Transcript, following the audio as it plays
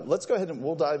Let's go ahead and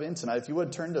we'll dive in tonight. If you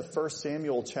would, turn to 1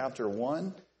 Samuel chapter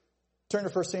 1. Turn to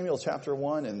 1 Samuel chapter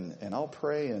 1, and I'll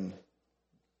pray and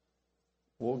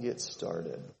we'll get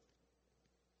started.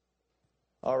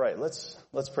 All right, let's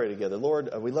pray together. Lord,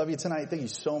 we love you tonight. Thank you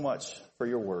so much for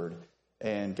your word.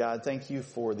 And God, thank you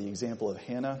for the example of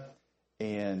Hannah.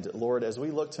 And Lord, as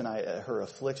we look tonight at her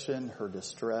affliction, her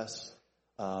distress,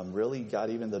 really, God,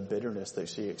 even the bitterness that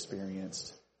she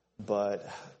experienced, but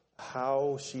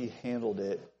how she handled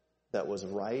it that was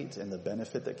right and the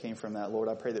benefit that came from that. Lord,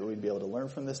 I pray that we'd be able to learn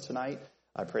from this tonight.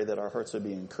 I pray that our hearts would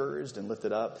be encouraged and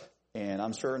lifted up. And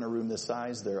I'm sure in a room this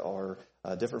size, there are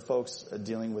different folks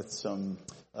dealing with some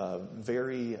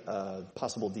very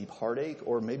possible deep heartache,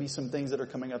 or maybe some things that are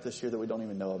coming up this year that we don't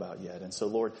even know about yet. And so,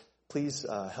 Lord, please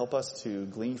help us to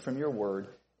glean from your word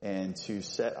and to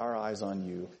set our eyes on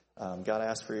you. God, I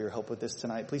ask for your help with this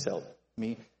tonight. Please help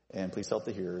me, and please help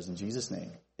the hearers. In Jesus'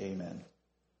 name, amen.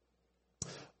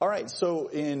 All right, so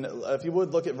if you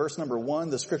would look at verse number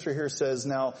 1, the scripture here says,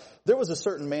 "Now there was a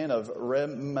certain man of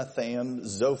Ramathaim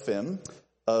Zophim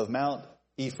of Mount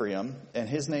Ephraim, and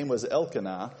his name was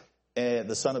Elkanah, and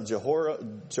the son of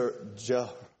Jeroham,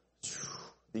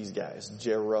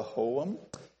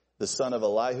 the son of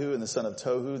Elihu, and the son of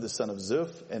Tohu, the son of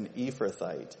Zuph, an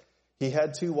Ephrathite. He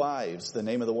had 2 wives. The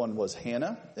name of the one was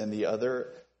Hannah, and the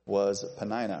other was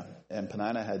Peninnah. And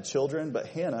Peninnah had children, but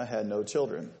Hannah had no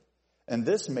children. And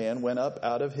this man went up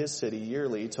out of his city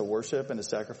yearly to worship and to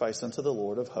sacrifice unto the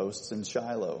Lord of hosts in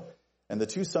Shiloh. And the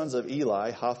 2 sons of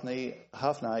Eli, Hophni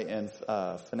and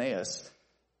Phinehas,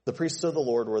 the priests of the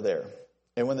Lord, were there.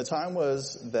 And when the time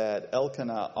was that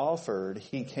Elkanah offered,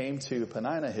 he came to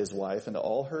Peninnah his wife, and to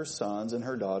all her sons and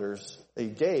her daughters, he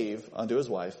gave unto his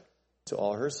wife, to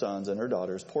all her sons and her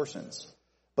daughters, portions.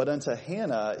 But unto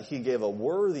Hannah he gave a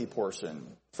worthy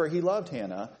portion, for he loved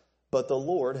Hannah, but the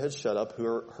Lord had shut up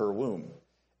her womb.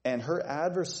 And her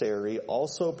adversary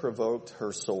also provoked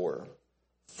her sore,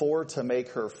 for to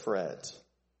make her fret,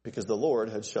 because the Lord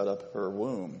had shut up her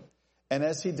womb. And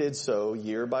as he did so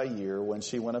year by year, when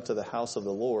she went up to the house of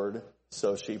the Lord,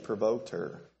 so she provoked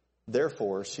her.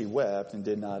 Therefore she wept and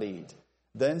did not eat.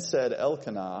 Then said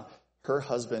Elkanah, her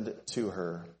husband, to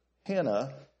her,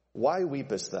 Hannah, why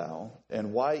weepest thou?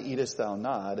 And why eatest thou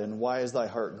not? And why is thy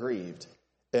heart grieved?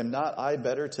 Am not I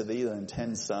better to thee than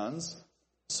 10 sons?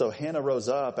 So Hannah rose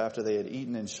up after they had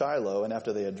eaten in Shiloh, and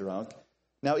after they had drunk.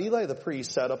 Now Eli the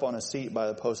priest sat up on a seat by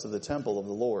the post of the temple of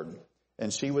the Lord.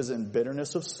 And she was in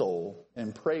bitterness of soul,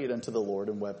 and prayed unto the Lord,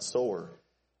 and wept sore.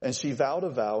 And she vowed a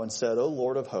vow, and said, O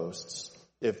Lord of hosts,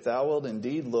 if thou wilt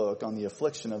indeed look on the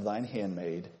affliction of thine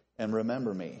handmaid, and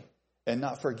remember me, and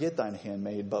not forget thine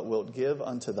handmaid, but wilt give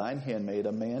unto thine handmaid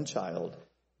a man child,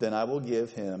 then I will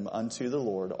give him unto the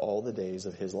Lord all the days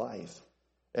of his life.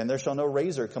 And there shall no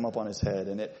razor come up on his head.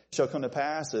 And it came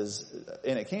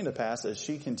to pass as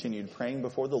she continued praying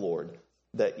before the Lord,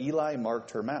 that Eli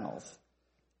marked her mouth.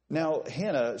 Now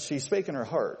Hannah, she spake in her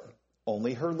heart,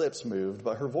 only her lips moved,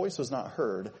 but her voice was not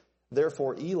heard.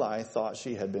 Therefore Eli thought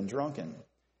she had been drunken.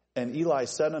 And Eli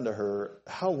said unto her,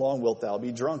 How long wilt thou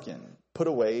be drunken? Put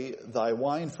away thy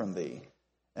wine from thee.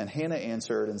 And Hannah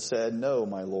answered and said, No,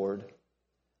 my Lord.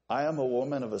 I am a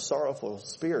woman of a sorrowful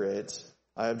spirit.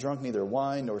 I have drunk neither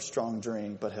wine nor strong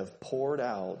drink, but have poured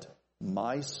out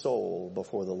my soul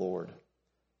before the Lord.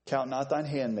 Count not thine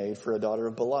handmaid for a daughter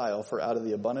of Belial, for out of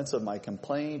the abundance of my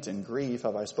complaint and grief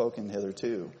have I spoken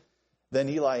hitherto. Then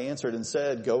Eli answered and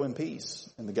said, Go in peace,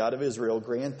 and the God of Israel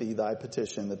grant thee thy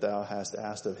petition that thou hast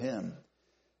asked of him.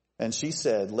 And she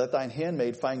said, Let thine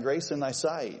handmaid find grace in thy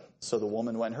sight. So the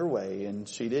woman went her way, and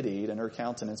she did eat, and her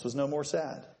countenance was no more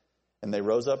sad. And they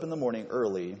rose up in the morning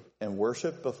early, and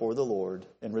worshipped before the Lord,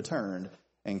 and returned,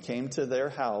 and came to their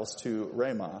house to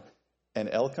Ramah. And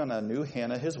Elkanah knew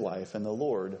Hannah his wife, and the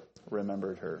Lord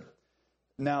remembered her.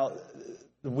 Now,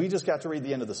 we just got to read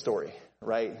the end of the story,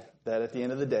 right? That at the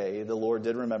end of the day, the Lord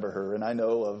did remember her. And I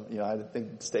know of, I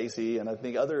think Stacy and I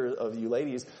think other of you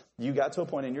ladies, you got to a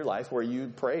point in your life where you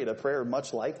prayed a prayer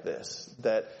much like this.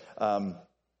 And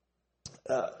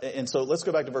so let's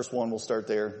go back to verse 1. We'll start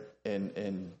there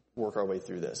and work our way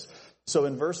through this. So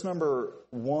in verse number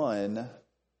 1,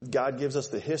 God gives us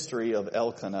the history of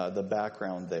Elkanah, the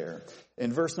background there.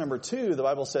 In verse number 2, the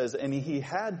Bible says, and he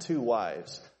had 2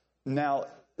 wives. Now,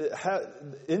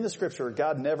 in the scripture,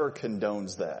 God never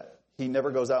condones that. He never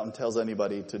goes out and tells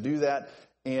anybody to do that.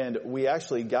 And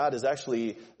God is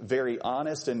actually very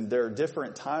honest, and there are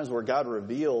different times where God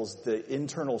reveals the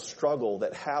internal struggle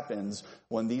that happens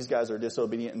when these guys are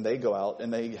disobedient and they go out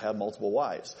and they have multiple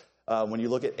wives. When you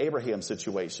look at Abraham's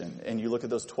situation and you look at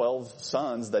those 12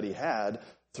 sons that he had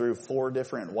through 4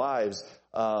 different wives,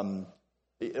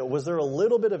 Was there a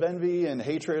little bit of envy and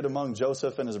hatred among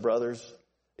Joseph and his brothers?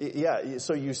 Yeah,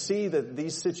 so you see that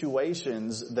these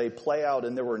situations, they play out,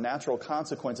 and there were natural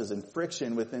consequences and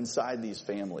friction within inside these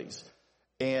families.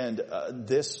 And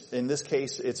in this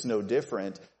case, it's no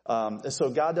different. So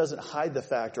God doesn't hide the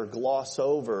fact or gloss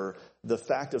over the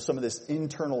fact of some of this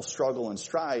internal struggle and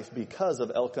strife because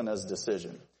of Elkanah's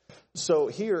decision. So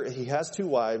here he has two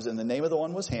wives, and the name of the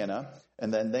one was Hannah,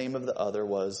 and the name of the other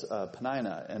was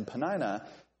Peninnah. And Peninnah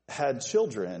had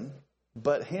children,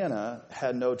 but Hannah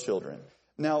had no children.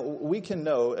 Now, we can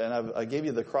know, and I gave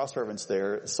you the cross-reference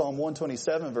there, Psalm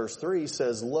 127 verse 3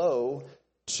 says, "Lo,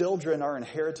 children are an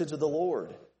heritage of the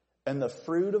Lord, and the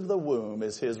fruit of the womb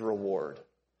is his reward."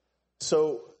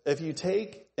 So if you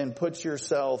take and put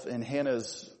yourself in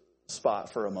Hannah's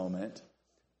spot for a moment,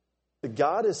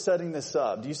 God is setting this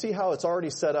up. Do you see how it's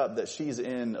already set up that she's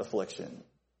in affliction,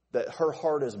 that her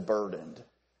heart is burdened,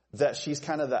 that she's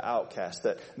kind of the outcast,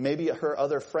 that maybe her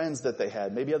other friends that they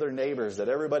had, maybe other neighbors, that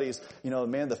everybody's,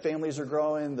 man, the families are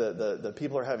growing, the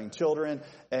people are having children,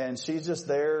 and she's just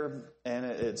there, and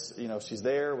it's, she's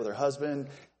there with her husband,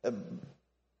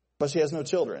 but she has no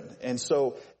children. And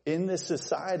so in this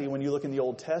society, when you look in the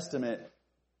Old Testament,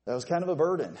 that was kind of a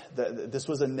burden. That this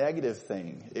was a negative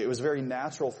thing. It was very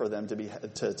natural for them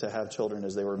to have children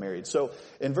as they were married. So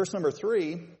in verse number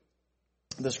 3,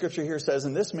 the scripture here says,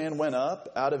 "And this man went up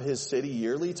out of his city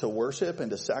yearly to worship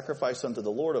and to sacrifice unto the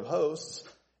Lord of hosts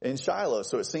in Shiloh."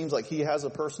 So it seems like he has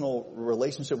a personal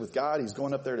relationship with God. He's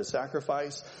going up there to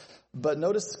sacrifice. But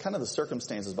notice kind of the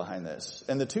circumstances behind this.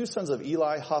 "And the two sons of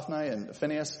Eli, Hophni and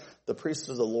Phinehas, the priests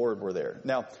of the Lord, were there."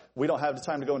 Now, we don't have the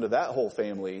time to go into that whole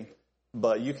family,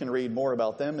 but you can read more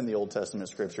about them in the Old Testament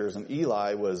scriptures. And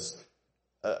Eli was,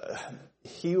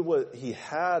 he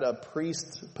had a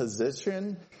priest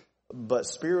position, but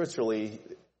spiritually,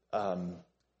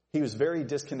 he was very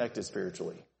disconnected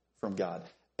spiritually from God.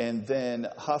 And then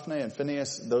Hophni and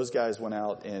Phinehas, those guys went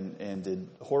out and did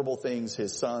horrible things.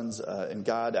 His sons, and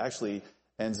God actually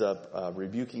ends up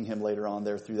rebuking him later on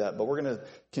there through that. But we're going to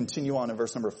continue on in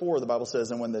verse number 4. The Bible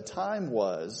says, "And when the time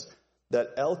was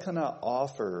that Elkanah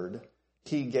offered,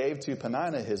 he gave to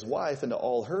Peninnah his wife and to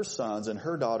all her sons and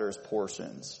her daughters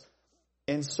portions."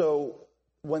 And so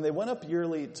when they went up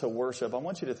yearly to worship, I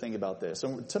want you to think about this.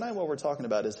 And tonight what we're talking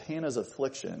about is Hannah's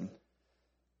affliction.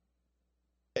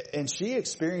 And she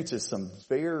experiences some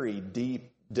very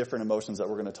deep, different emotions that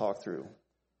we're going to talk through.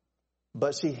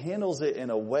 But she handles it in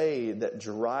a way that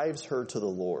drives her to the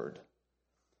Lord.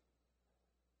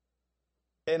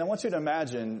 And I want you to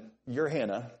imagine you're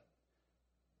Hannah,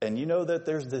 and you know that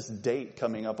there's this date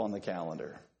coming up on the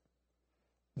calendar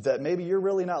that maybe you're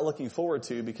really not looking forward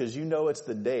to, because you know it's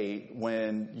the date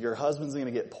when your husband's going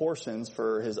to get portions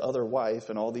for his other wife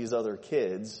and all these other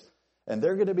kids, and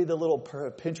they're going to be the little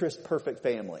Pinterest perfect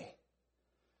family.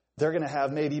 They're going to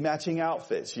have maybe matching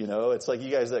outfits, It's like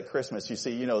you guys at Christmas, you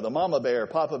see, the mama bear,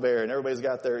 papa bear, and everybody's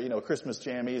got their, Christmas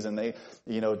jammies, and they,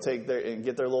 take and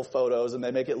get their little photos, and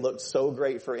they make it look so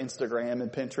great for Instagram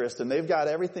and Pinterest, and they've got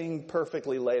everything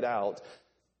perfectly laid out.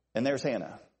 And there's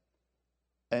Hannah.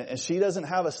 And she doesn't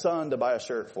have a son to buy a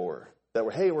shirt for. That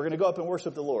we're going to go up and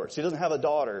worship the Lord. She doesn't have a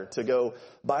daughter to go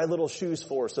buy little shoes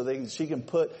for so she can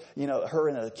put, her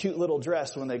in a cute little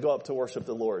dress when they go up to worship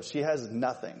the Lord. She has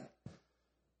nothing.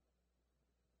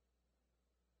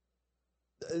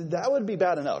 That would be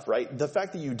bad enough, right? The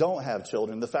fact that you don't have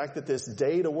children, the fact that this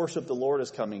day to worship the Lord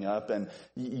is coming up, and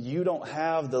you don't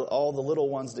have all the little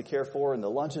ones to care for, and the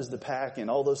lunches to pack, and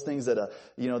all those things that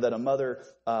a mother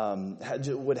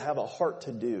would have a heart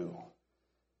to do.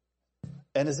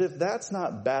 And as if that's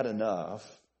not bad enough,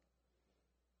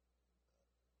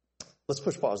 let's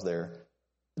push pause there.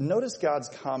 Notice God's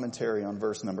commentary on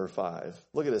verse number 5.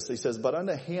 Look at this. He says, "But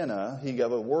unto Hannah he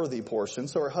gave a worthy portion."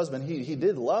 So her husband, he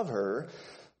did love her,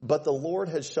 but the Lord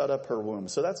had shut up her womb.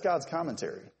 So that's God's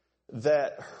commentary.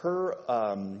 That her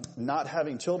not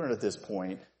having children at this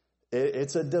point,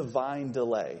 it's a divine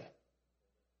delay.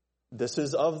 This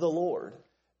is of the Lord.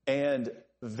 And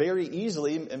very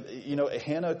easily,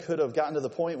 Hannah could have gotten to the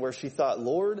point where she thought,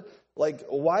 "Lord,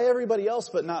 why everybody else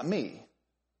but not me?"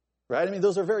 Right? I mean,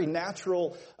 those are very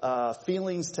natural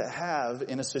feelings to have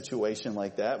in a situation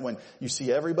like that, when you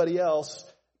see everybody else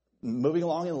moving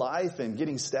along in life and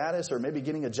getting status, or maybe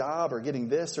getting a job, or getting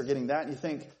this or getting that, and you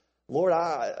think, "Lord,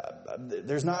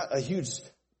 there's not a huge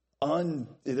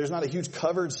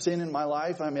covered sin in my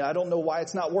life. I mean, I don't know why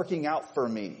it's not working out for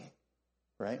me."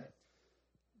 Right?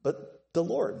 But the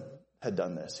Lord had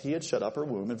done this. He had shut up her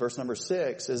womb. In verse number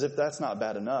 6, as if that's not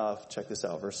bad enough, check this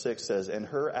out. Verse 6 says, "And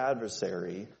her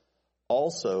adversary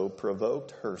also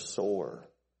provoked her sore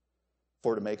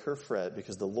for to make her fret,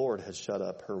 because the Lord had shut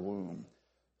up her womb.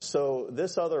 So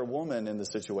this other woman in the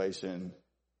situation,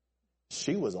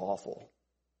 she was awful.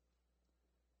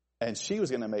 And she was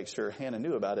going to make sure Hannah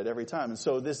knew about it every time. And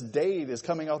so this date is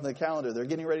coming off in the calendar. They're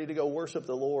getting ready to go worship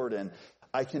the Lord. And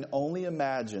I can only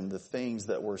imagine the things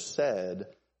that were said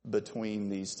between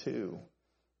these two.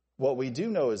 What we do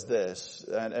know is this,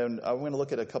 and I'm going to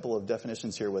look at a couple of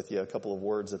definitions here with you, a couple of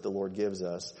words that the Lord gives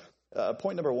us.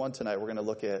 Point number one tonight, we're going to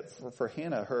look at, for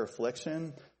Hannah, her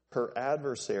affliction, her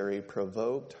adversary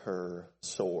provoked her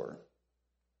sore.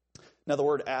 Now, the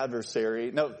word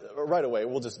adversary, no, right away,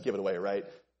 we'll just give it away, right?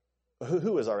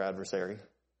 Who is our adversary?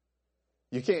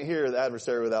 You can't hear the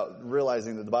adversary without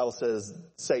realizing that the Bible says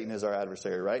Satan is our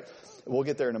adversary, right? We'll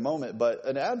get there in a moment, but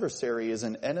an adversary is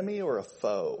an enemy or a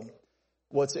foe.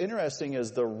 What's interesting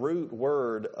is the root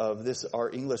word of this, our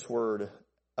English word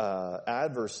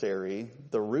adversary,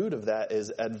 the root of that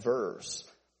is adverse.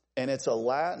 And it's a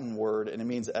Latin word, and it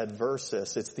means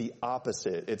adversus. It's the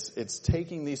opposite. It's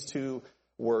taking these two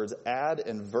words, ad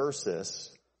and versus,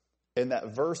 and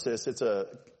that versus, it's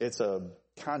a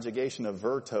conjugation of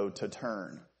verto, to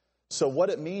turn. So what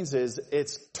it means is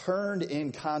it's turned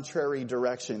in contrary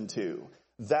direction to.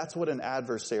 That's what an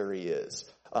adversary is.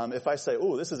 If I say,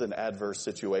 oh, this is an adverse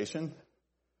situation,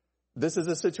 this is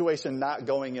a situation not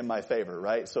going in my favor,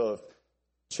 right? So if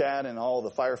Chad and all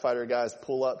the firefighter guys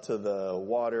pull up to the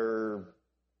water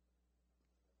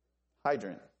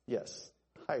hydrant,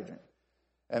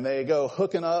 and they go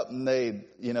hooking up, and they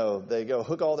go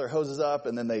hook all their hoses up,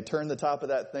 and then they turn the top of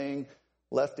that thing,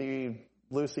 lefty,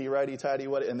 loosey, righty, tighty,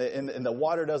 and the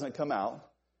water doesn't come out.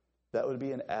 That would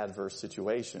be an adverse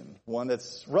situation, one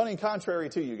that's running contrary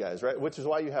to you guys, right? Which is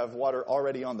why you have water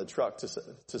already on the truck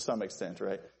to some extent,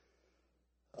 right?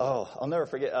 Oh, I'll never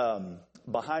forget.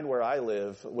 Behind where I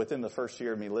live, within the first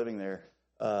year of me living there,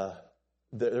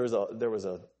 there was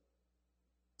a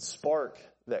spark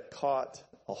that caught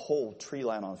a whole tree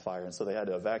line on fire, and so they had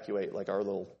to evacuate like our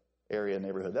little area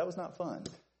neighborhood. That was not fun.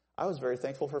 I was very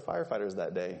thankful for firefighters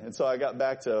that day, and so I got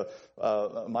back to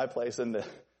my place, and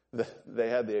they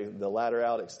had the ladder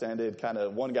out extended. Kind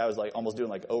of one guy was like almost doing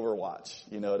like Overwatch,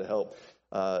 to help.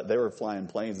 They were flying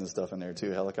planes and stuff in there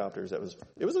too, helicopters. It was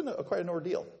quite an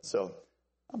ordeal. So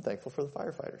I'm thankful for the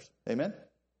firefighters. Amen.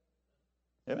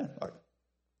 Amen. All right.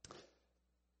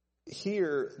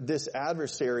 Here, this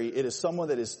adversary, it is someone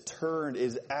that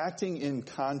is acting in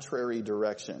contrary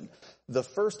direction. The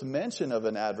first mention of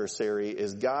an adversary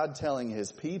is God telling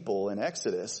his people in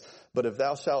Exodus, but if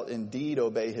thou shalt indeed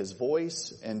obey his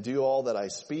voice and do all that I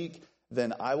speak,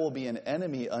 then I will be an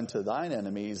enemy unto thine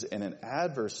enemies and an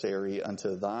adversary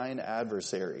unto thine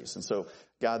adversaries. And so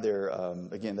God there,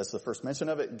 again, that's the first mention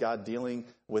of it, God dealing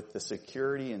with the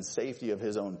security and safety of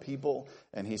his own people.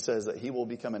 And he says that he will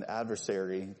become an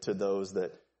adversary to those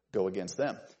that go against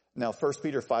them. Now, 1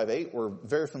 Peter 5:8, we're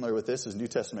very familiar with this as New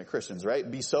Testament Christians, right?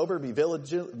 Be sober, be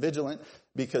vigilant,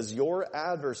 because your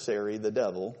adversary, the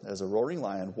devil, as a roaring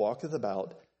lion, walketh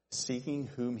about, seeking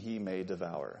whom he may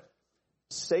devour.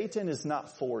 Satan is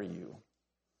not for you.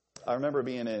 I remember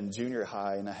being in junior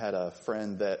high, and I had a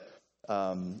friend that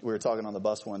we were talking on the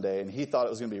bus one day, and he thought it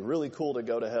was going to be really cool to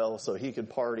go to hell so he could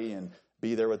party and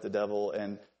be there with the devil.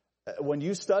 And when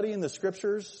you study in the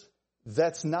scriptures,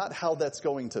 that's not how that's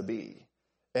going to be.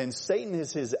 And Satan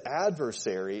is his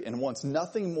adversary and wants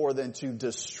nothing more than to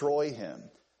destroy him.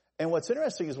 And what's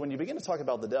interesting is when you begin to talk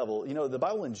about the devil, the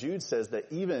Bible in Jude says that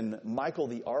even Michael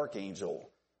the archangel,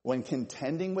 when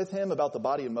contending with him about the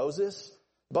body of Moses,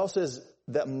 the Bible says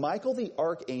that Michael the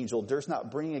archangel durst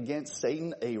not bring against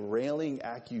Satan a railing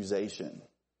accusation.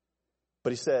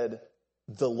 But he said,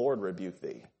 the Lord rebuke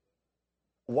thee.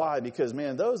 Why? Because,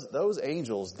 man, those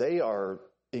angels, they are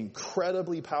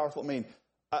incredibly powerful. I mean,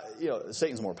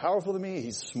 Satan's more powerful than me.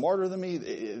 He's smarter than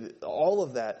me. All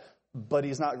of that. But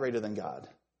he's not greater than God.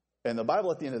 And the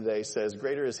Bible at the end of the day says,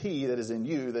 greater is he that is in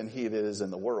you than he that is in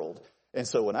the world. And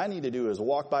so what I need to do is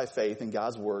walk by faith in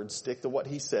God's word, stick to what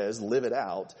he says, live it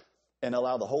out, and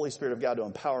allow the Holy Spirit of God to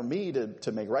empower me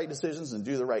to make right decisions and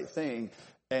do the right thing.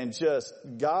 And just,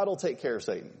 God will take care of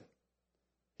Satan.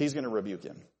 He's going to rebuke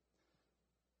him.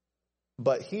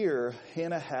 But here,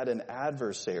 Hannah had an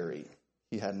adversary.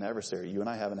 He had an adversary. You and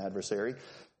I have an adversary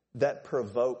that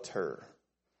provoked her.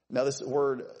 Now this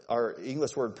word, our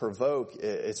English word provoke,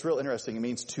 it's real interesting. It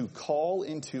means to call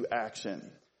into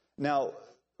action. Now,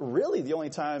 really the only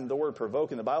time the word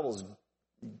provoke in the Bible is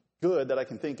good that I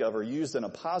can think of or used in a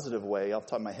positive way off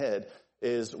the top of my head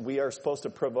is we are supposed to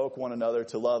provoke one another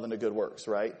to love and to good works,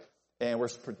 right? And we're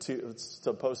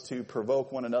supposed to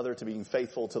provoke one another to being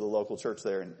faithful to the local church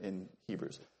there in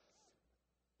Hebrews.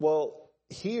 Well,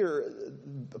 here,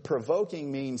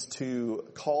 provoking means to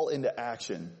call into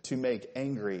action, to make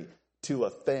angry, to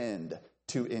offend,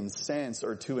 to incense,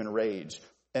 or to enrage.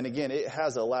 And again, it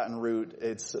has a Latin root.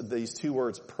 It's these two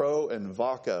words, pro and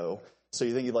voco. So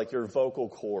you think of like your vocal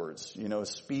cords,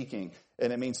 speaking.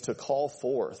 And it means to call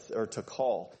forth or to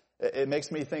call. It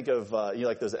makes me think of,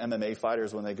 like those MMA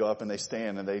fighters when they go up and they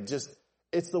stand and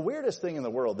it's the weirdest thing in the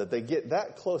world that they get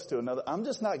that close to another. I'm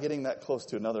just not getting that close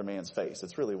to another man's face.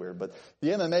 It's really weird. But the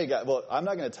MMA guy, well, I'm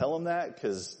not going to tell them that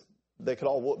because they could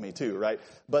all whoop me too, right?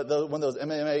 But when those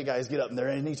MMA guys get up and they're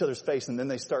in each other's face and then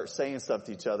they start saying stuff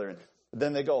to each other and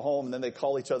then they go home and then they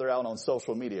call each other out on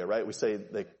social media, right? We say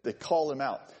they call them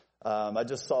out. I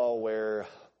just saw where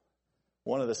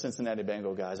one of the Cincinnati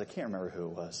Bengal guys, I can't remember who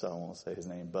it was, so I won't say his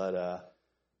name, but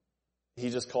he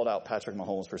just called out Patrick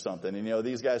Mahomes for something. And,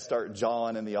 these guys start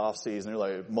jawing in the offseason. They're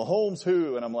like, Mahomes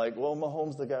who? And I'm like, well,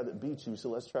 Mahomes the guy that beat you, so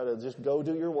let's try to just go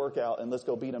do your workout and let's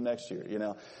go beat him next year,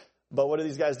 But what do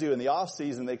these guys do? In the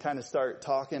offseason, they kind of start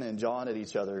talking and jawing at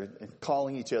each other and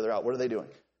calling each other out. What are they doing?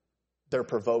 They're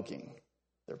provoking.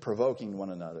 They're provoking one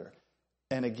another.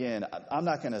 And again, I'm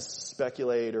not going to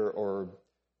speculate or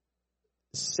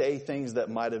say things that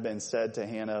might have been said to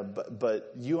Hannah,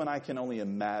 but you and I can only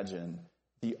imagine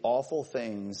the awful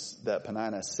things that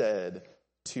Peninnah said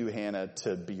to Hannah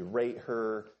to berate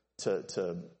her,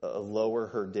 to lower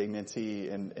her dignity,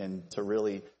 and to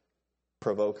really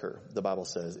provoke her, the Bible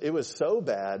says. It was so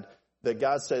bad that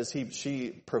God says she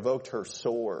provoked her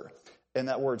sore. And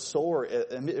that word sore,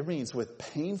 it means with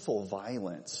painful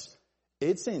violence.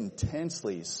 It's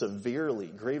intensely, severely,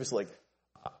 grievous. Like,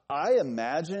 I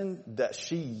imagine that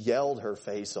she yelled her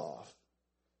face off.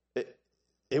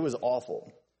 It was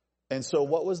awful. And so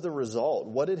what was the result?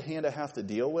 What did Hannah have to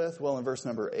deal with? Well, in verse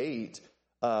number 8,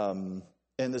 and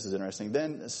this is interesting.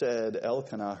 Then said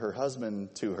Elkanah, her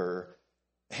husband, to her,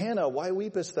 Hannah, why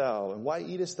weepest thou? And why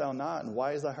eatest thou not? And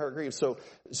why is thy heart grieved? So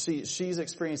she's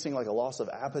experiencing like a loss of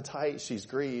appetite. She's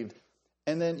grieved.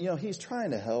 And then, he's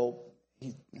trying to help.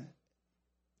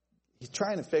 He's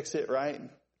trying to fix it, right?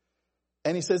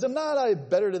 And he says, am not I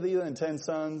better to thee than 10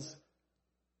 sons?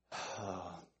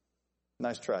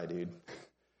 Nice try, dude.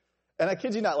 And I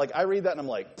kid you not, like I read that and I'm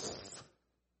like,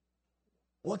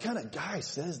 what kind of guy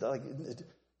says that? Like, you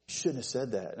shouldn't have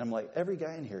said that. And I'm like, every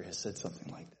guy in here has said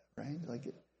something like that, right? Like,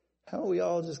 how we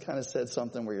all just kind of said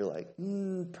something where you're like,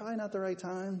 probably not the right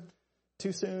time,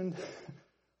 too soon.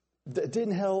 That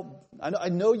didn't help. I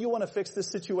know you want to fix this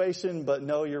situation, but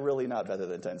no, you're really not better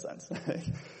than 10 cents.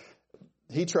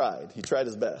 He tried. He tried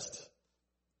his best.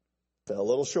 Fell a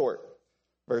little short.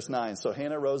 Verse 9, so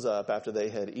Hannah rose up after they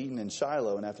had eaten in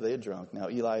Shiloh and after they had drunk. Now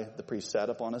Eli, the priest, sat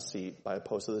up on a seat by a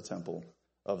post of the temple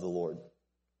of the Lord.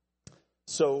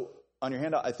 So on your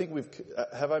handout, I think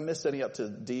have I missed any up to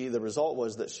D? The result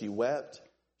was that she wept.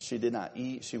 She did not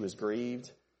eat. She was grieved.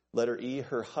 Letter E,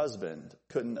 her husband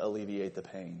couldn't alleviate the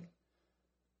pain.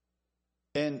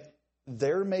 And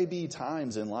there may be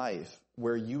times in life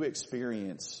where you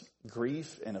experience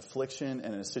grief and affliction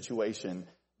and a situation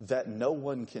that no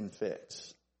one can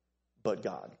fix but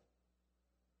God.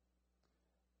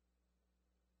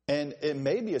 And it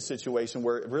may be a situation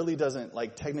where it really doesn't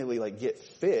technically get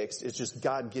fixed. It's just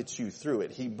God gets you through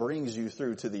it. He brings you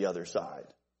through to the other side.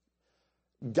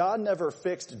 God never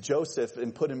fixed Joseph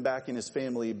and put him back in his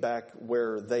family back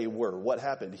where they were. What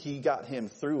happened? He got him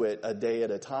through it a day at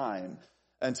a time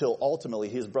until ultimately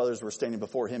his brothers were standing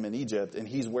before him in Egypt and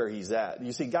he's where he's at.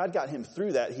 You see, God got him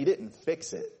through that. He didn't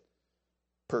fix it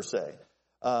per se.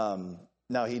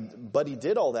 But he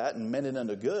did all that and meant it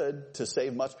unto good to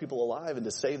save much people alive and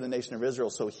to save the nation of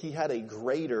Israel. So he had a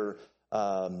greater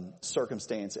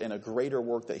circumstance and a greater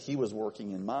work that he was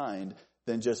working in mind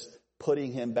than just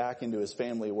putting him back into his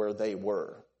family where they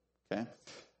were. Okay.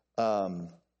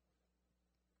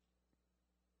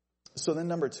 So then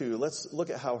number 2, let's look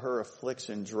at how her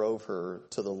affliction drove her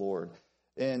to the Lord.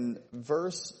 In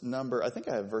I think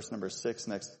I have verse number 6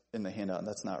 next in the handout, and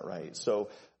that's not right. So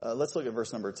let's look at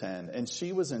verse number 10. And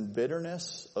she was in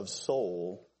bitterness of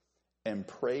soul and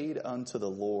prayed unto the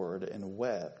Lord and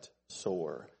wept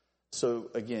sore. So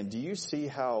again, do you see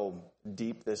how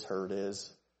deep this hurt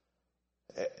is?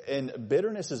 And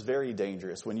bitterness is very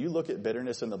dangerous. When you look at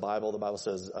bitterness in the Bible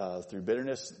says, through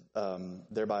bitterness,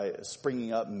 thereby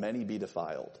springing up, many be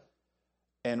defiled.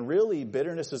 And really,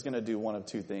 bitterness is going to do one of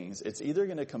two things. It's either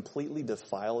going to completely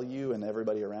defile you and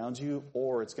everybody around you,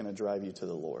 or it's going to drive you to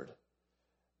the Lord.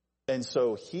 And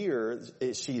so here,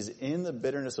 she's in the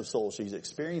bitterness of soul. She's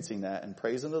experiencing that and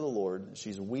prays unto the Lord.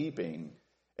 She's weeping.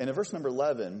 And in verse number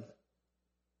 11,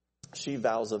 she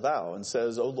vows a vow and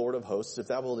says, O Lord of hosts, if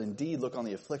thou wilt indeed look on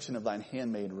the affliction of thine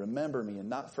handmaid, remember me and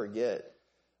not forget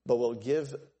but will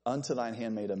give unto thine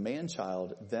handmaid a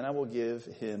man-child, then I will give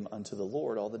him unto the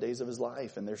Lord all the days of his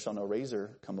life, and there shall no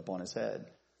razor come upon his head.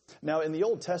 Now, in the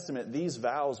Old Testament, these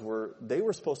vows were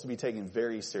supposed to be taken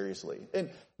very seriously. And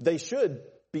they should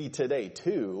be today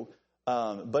too.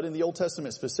 But in the Old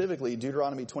Testament specifically,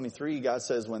 Deuteronomy 23, God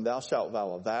says, when thou shalt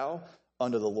vow a vow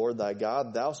unto the Lord thy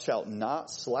God, thou shalt not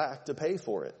slack to pay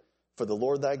for it. For the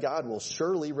Lord thy God will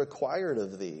surely require it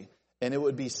of thee, and it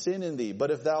would be sin in thee.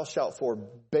 But if thou shalt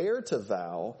forbear to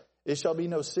vow, it shall be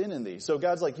no sin in thee. So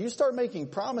God's like, you start making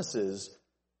promises,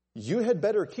 you had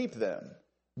better keep them.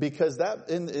 Because that,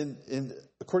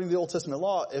 according to the Old Testament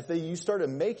law, if you started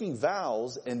making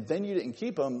vows and then you didn't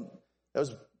keep them,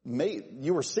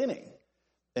 you were sinning.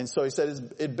 And so he said,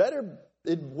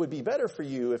 it would be better for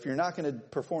you if you're not going to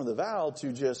perform the vow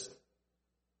to just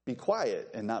be quiet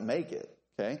and not make it.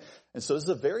 Okay? And so this is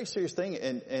a very serious thing.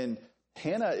 And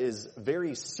Hannah is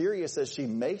very serious as she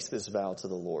makes this vow to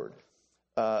the Lord.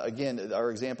 Again,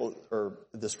 our example, or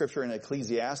the scripture in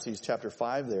Ecclesiastes chapter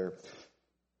 5 there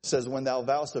says, when thou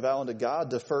vowest a vow unto God,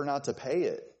 defer not to pay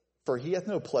it. For he hath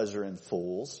no pleasure in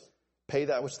fools. Pay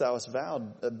that which thou hast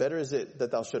vowed. Better is it that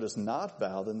thou shouldest not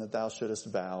vow than that thou shouldest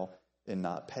vow and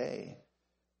not pay.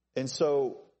 And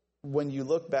so when you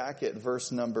look back at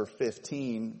verse number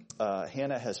 15,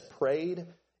 Hannah has prayed.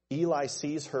 Eli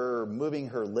sees her moving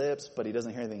her lips, but he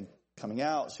doesn't hear anything coming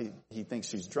out. He thinks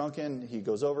she's drunken. He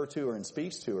goes over to her and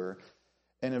speaks to her.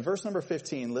 And in verse number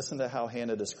 15, listen to how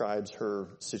Hannah describes her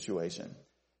situation.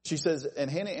 She says,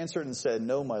 and Hannah answered and said,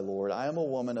 no, my Lord, I am a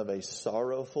woman of a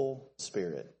sorrowful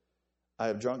spirit. I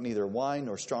have drunk neither wine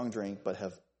nor strong drink, but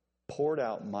have poured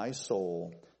out my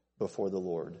soul before the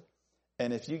Lord.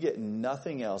 And if you get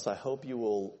nothing else, I hope you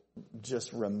will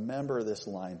just remember this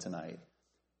line tonight.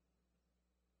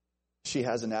 She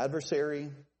has an adversary.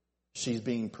 She's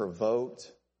being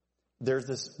provoked. There's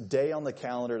this day on the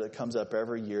calendar that comes up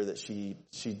every year that she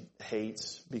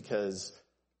hates because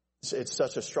it's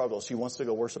such a struggle. She wants to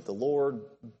go worship the Lord,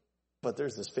 but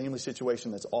there's this family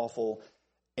situation that's awful,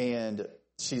 and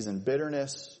she's in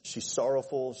bitterness. She's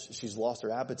sorrowful. She's lost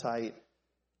her appetite,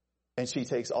 and she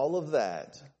takes all of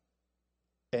that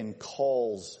and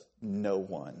calls no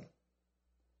one.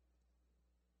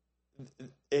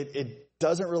 It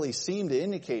doesn't really seem to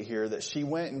indicate here that she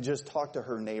went and just talked to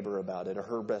her neighbor about it or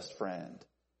her best friend.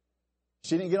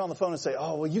 She didn't get on the phone and say,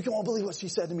 oh, well, you won't believe what she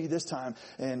said to me this time.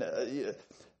 And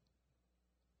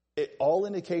all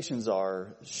indications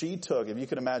are she took, if you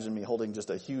could imagine me holding just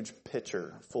a huge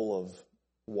pitcher full of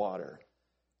water,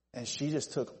 and she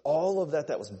just took all of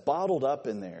that was bottled up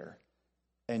in there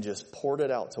and just poured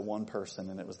it out to one person,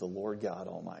 and it was the Lord God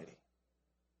Almighty.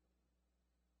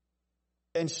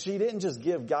 And she didn't just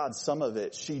give God some of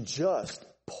it. She just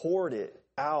poured it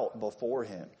out before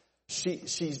him. She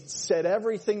said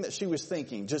everything that she was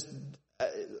thinking, just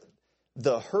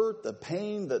the hurt, the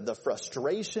pain, the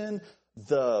frustration,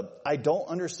 I don't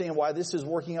understand why this is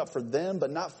working out for them,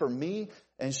 but not for me.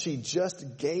 And she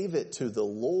just gave it to the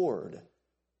Lord.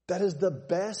 That is the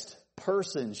best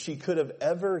person she could have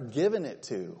ever given it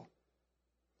to.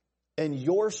 And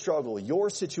your struggle, your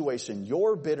situation,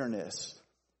 your bitterness,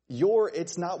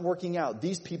 it's not working out.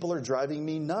 These people are driving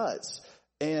me nuts.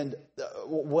 And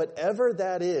whatever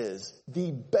that is,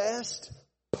 the best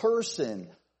person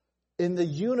in the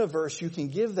universe you can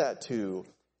give that to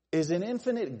is an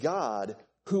infinite God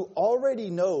who already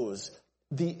knows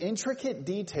the intricate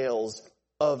details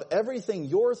of everything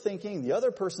you're thinking, the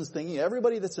other person's thinking,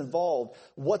 everybody that's involved,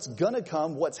 what's going to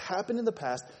come, what's happened in the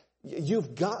past.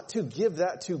 You've got to give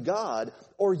that to God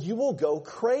or you will go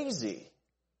crazy.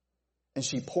 And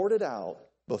she poured it out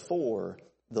before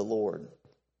the Lord.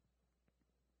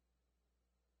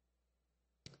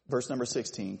 Verse number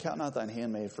 16, count not thine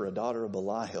handmaid for a daughter of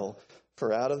Belial,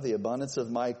 for out of the abundance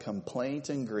of my complaint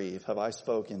and grief have I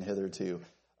spoken hitherto.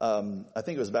 I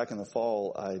think it was back in the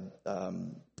fall, I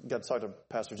got to talk to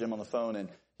Pastor Jim on the phone, and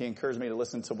he encouraged me to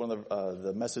listen to one of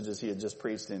the messages he had just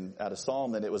preached out of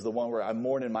Psalm, and it was the one where I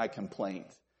mourned in my complaint.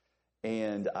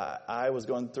 And I was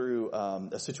going through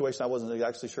a situation I wasn't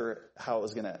actually sure how it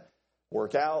was going to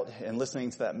work out. And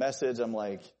listening to that message, I'm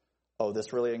like, oh,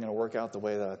 this really ain't going to work out the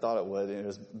way that I thought it would. And it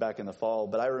was back in the fall.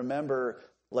 But I remember,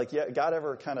 God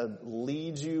ever kind of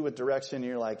leads you with direction. And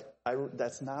you're like,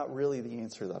 that's not really the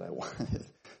answer that I wanted.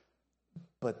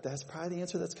 But that's probably the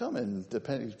answer that's coming,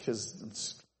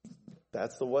 because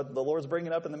that's what the Lord's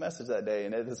bringing up in the message that day.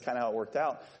 And it's kind of how it worked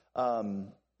out.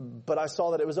 But I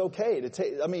saw that it was okay to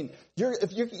take. I mean, you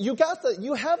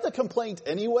have the complaint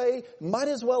anyway. Might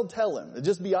as well tell him.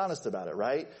 Just be honest about it,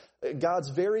 right? God's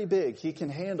very big. He can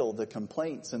handle the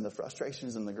complaints and the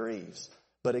frustrations and the griefs.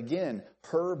 But again,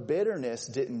 her bitterness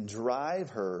didn't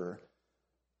drive her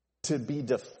to be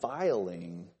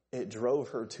defiling. It drove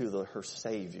her to her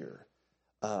Savior.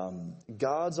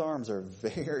 God's arms are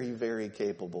very, very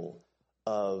capable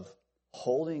of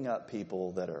holding up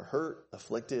people that are hurt,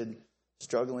 afflicted,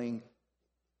 struggling.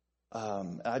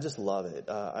 And I just love it.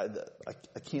 I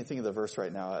can't think of the verse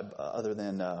right now other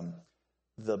than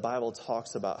the Bible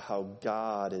talks about how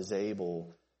God is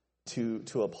able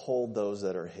to uphold those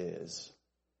that are his.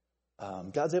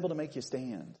 God's able to make you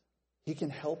stand. He can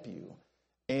help you.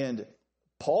 And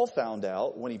Paul found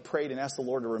out when he prayed and asked the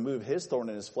Lord to remove his thorn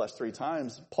in his flesh 3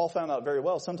 times, Paul found out very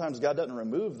well, sometimes God doesn't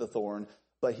remove the thorn,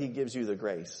 but he gives you the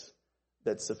grace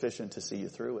that's sufficient to see you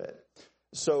through it.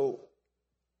 So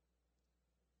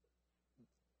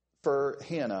for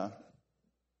Hannah,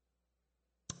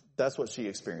 that's what she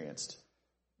experienced.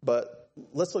 But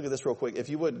let's look at this real quick. If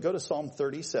you would, go to Psalm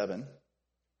 37.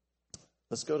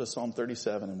 Let's go to Psalm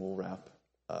 37 and we'll wrap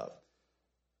up.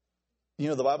 You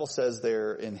know, the Bible says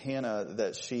there in Hannah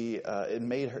that it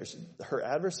made her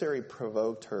adversary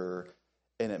provoked her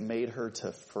and it made her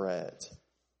to fret.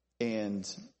 And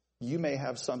you may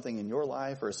have something in your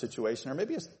life or a situation, or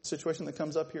maybe a situation that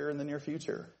comes up here in the near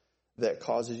future that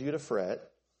causes you to fret.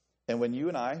 And when you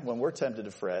and I, when we're tempted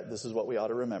to fret, this is what we ought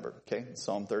to remember. Okay,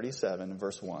 Psalm 37,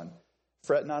 verse 1.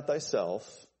 Fret not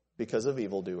thyself because of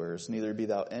evildoers, neither be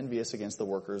thou envious against the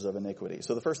workers of iniquity.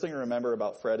 So the first thing to remember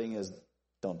about fretting is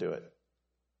don't do it.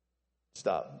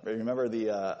 Stop. Remember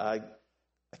I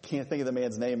can't think of the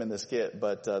man's name in this skit,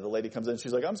 but the lady comes in.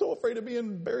 She's like, I'm so afraid of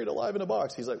being buried alive in a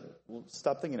box. He's like, well,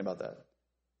 stop thinking about that.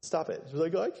 Stop it. She's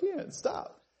like, oh, I can't.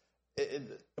 Stop.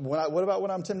 What about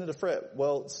when I'm tempted to fret?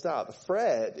 Well, stop.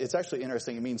 Fret, it's actually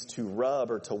interesting. It means to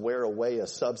rub or to wear away a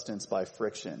substance by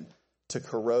friction, to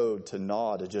corrode, to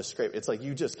gnaw, to just scrape. It's like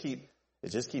it just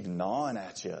keeps gnawing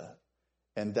at you.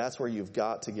 And that's where you've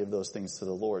got to give those things to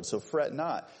the Lord. So fret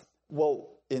not. Well,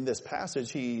 in this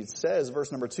passage, he says, verse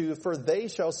number 2, for they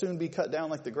shall soon be cut down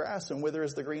like the grass and wither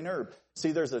as the green herb.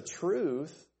 See, there's a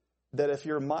truth that if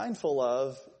you're mindful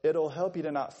of, it'll help you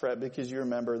to not fret because you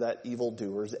remember that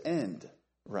evildoer's end,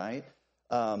 right?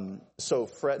 So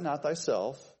fret not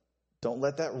thyself. Don't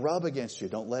let that rub against you.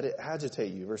 Don't let it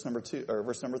agitate you. Verse number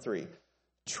 3,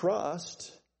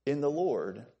 trust in the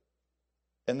Lord.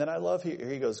 And then I love here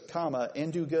he goes, comma,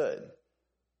 and do good.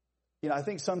 You know, I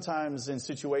think sometimes in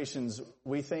situations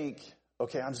we think,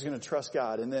 okay, I'm just going to trust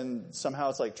God. And then somehow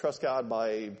it's like trust God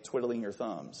by twiddling your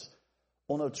thumbs.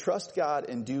 Well, no, trust God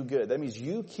and do good. That means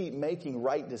you keep making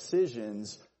right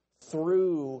decisions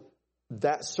through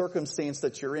that circumstance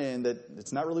that you're in, that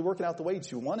it's not really working out the way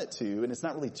that you want it to, and it's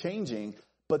not really changing.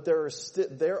 But there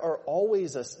are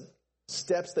always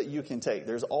steps that you can take.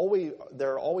 There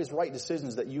are always right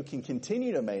decisions that you can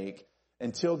continue to make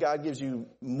until God gives you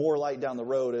more light down the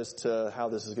road as to how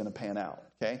this is going to pan out.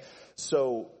 Okay?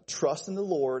 So trust in the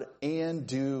Lord and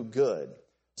do good.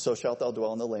 So shalt thou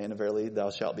dwell in the land, and verily thou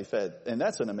shalt be fed. And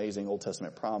that's an amazing Old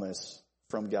Testament promise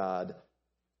from God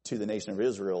to the nation of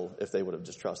Israel if they would have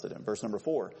just trusted him. Verse number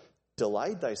 4,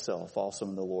 delight thyself also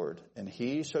in the Lord, and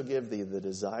he shall give thee the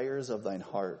desires of thine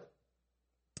heart.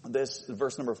 This,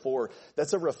 verse number 4,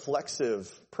 that's a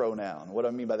reflexive pronoun. What do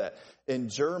I mean by that? In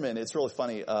German, it's really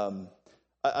funny.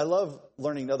 I love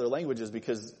learning other languages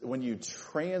because when you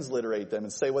transliterate them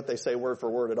and say what they say word for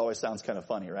word, it always sounds kind of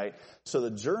funny, right? So the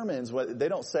Germans, they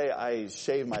don't say, I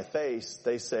shave my face.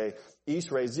 They say, ich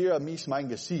rasiere mich mein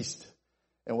Gesicht.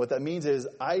 And what that means is,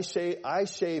 I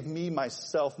shave me,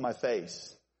 myself, my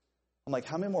face. I'm like,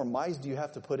 how many more mice do you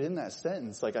have to put in that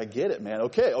sentence? Like, I get it, man.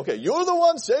 Okay, you're the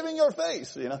one shaving your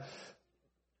face, you know.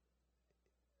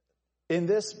 In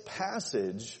this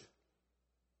passage,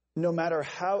 no matter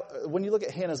how, when you look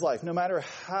at Hannah's life, no matter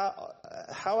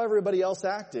how everybody else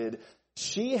acted,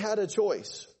 she had a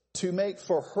choice to make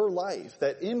for her life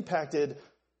that impacted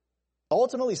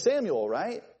ultimately Samuel,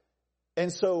 right?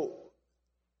 And so,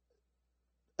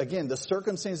 again, the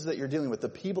circumstances that you're dealing with, the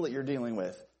people that you're dealing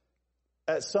with,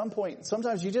 at some point,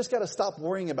 sometimes you just got to stop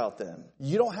worrying about them.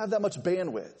 You don't have that much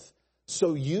bandwidth.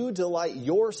 So you delight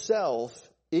yourself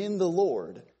in the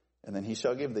Lord, and then he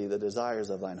shall give thee the desires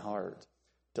of thine heart.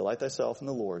 Delight thyself in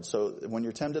the Lord. So when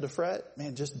you're tempted to fret,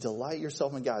 man, just delight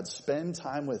yourself in God. Spend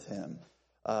time with him.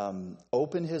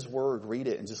 Open his word, read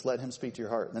it, and just let him speak to your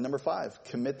heart. And then number 5,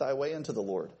 commit thy way unto the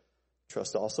Lord.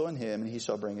 Trust also in him, and he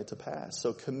shall bring it to pass.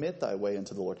 So commit thy way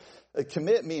unto the Lord.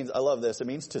 Commit means, I love this, it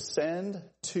means to send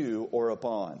to or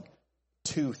upon,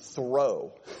 to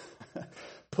throw,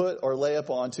 put or lay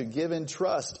upon, to give in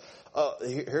trust.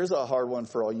 Here's a hard one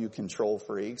for all you control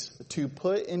freaks. To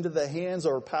put into the hands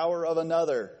or power of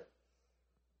another.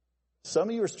 Some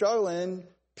of you are struggling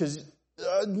because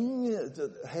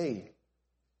Hey,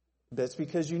 that's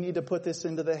because you need to put this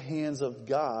into the hands of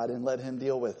God and let him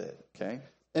deal with it, okay?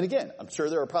 And again, I'm sure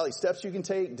there are probably steps you can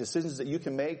take, decisions that you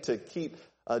can make to keep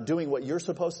doing what you're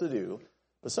supposed to do.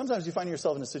 But sometimes you find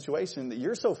yourself in a situation that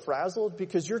you're so frazzled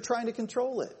because you're trying to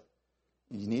control it.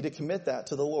 You need to commit that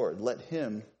to the Lord. Let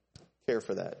him care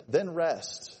for that. Then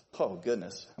rest. Oh,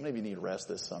 goodness. How many of you need rest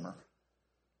this summer?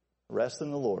 Rest in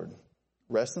the Lord.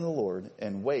 Rest in the Lord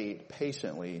and wait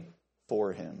patiently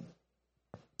for him.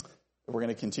 We're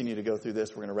going to continue to go through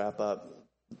this. We're going to wrap up.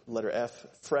 Letter F,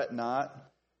 fret not.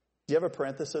 Do you have a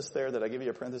parenthesis there? Did I give you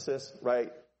a parenthesis?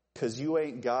 Right? Because you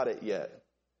ain't got it yet.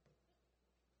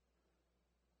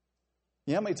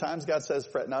 You know how many times God says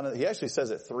fret not? He actually says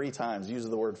it 3 times. He uses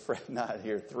the word fret not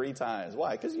here 3 times.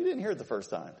 Why? Because you didn't hear it the first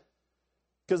time.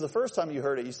 Because the first time you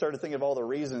heard it, you started thinking of all the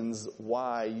reasons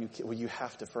why you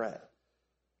have to fret.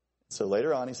 So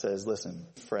later on he says, listen,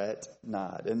 fret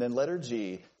not. And then letter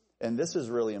G, and this is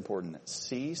really important,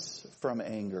 cease from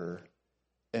anger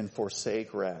and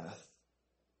forsake wrath.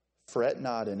 Fret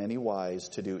not in any wise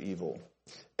to do evil.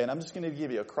 And I'm just going to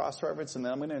give you a cross-reference, and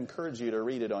then I'm going to encourage you to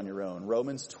read it on your own.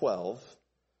 Romans 12.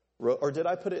 Or did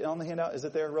I put it on the handout? Is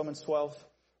it there, Romans 12?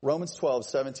 Romans 12,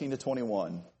 17 to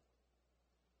 21.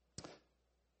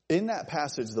 In that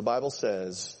passage, the Bible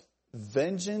says,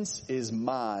 vengeance is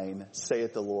mine,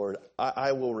 saith the Lord.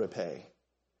 I will repay.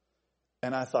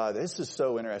 And I thought, this is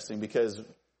so interesting because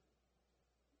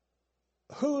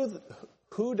who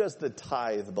does the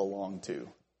tithe belong to?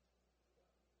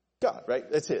 God, right?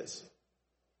 It's his.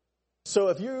 So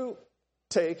if you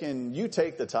take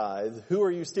the tithe, who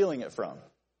are you stealing it from?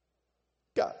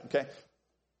 God, okay?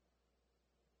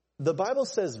 The Bible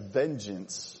says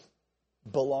vengeance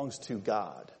belongs to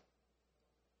God.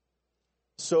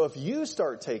 So if you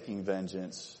start taking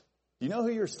vengeance, you know who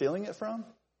you're stealing it from?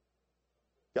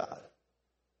 God.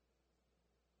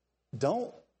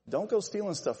 Don't go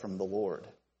stealing stuff from the Lord.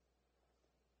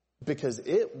 Because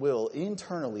it will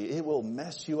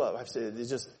mess you up. I've said it's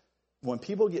just when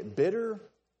people get bitter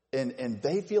and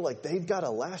they feel like they've got to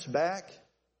lash back,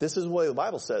 this is the way the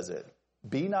Bible says it.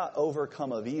 Be not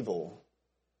overcome of evil,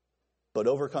 but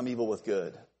overcome evil with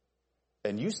good.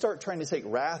 And you start trying to take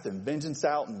wrath and vengeance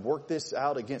out and work this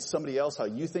out against somebody else how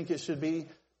you think it should be,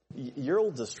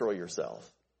 you'll destroy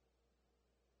yourself.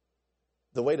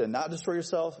 The way to not destroy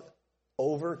yourself,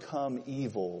 overcome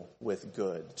evil with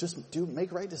good. Just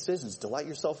make right decisions. Delight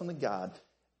yourself in the God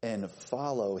and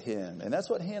follow him. And that's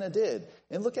what Hannah did.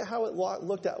 And look at how it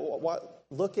worked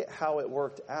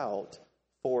out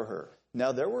for her.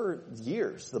 Now, there were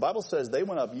years. The Bible says they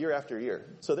went up year after year.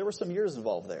 So there were some years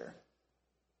involved there.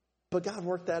 But God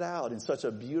worked that out in such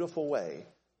a beautiful way.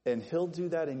 And he'll do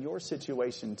that in your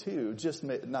situation too, just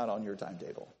not on your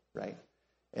timetable, right?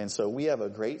 And so we have a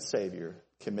great Savior.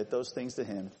 Commit those things to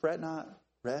him. Fret not.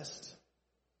 Rest.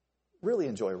 Really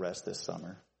enjoy rest this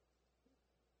summer.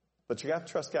 But you have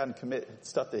to trust God and commit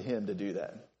stuff to him to do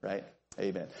that, right?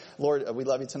 Amen. Lord, we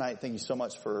love you tonight. Thank you so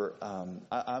much for,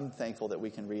 I'm thankful that we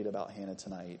can read about Hannah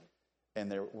tonight.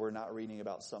 And we're not reading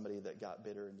about somebody that got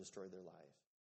bitter and destroyed their life.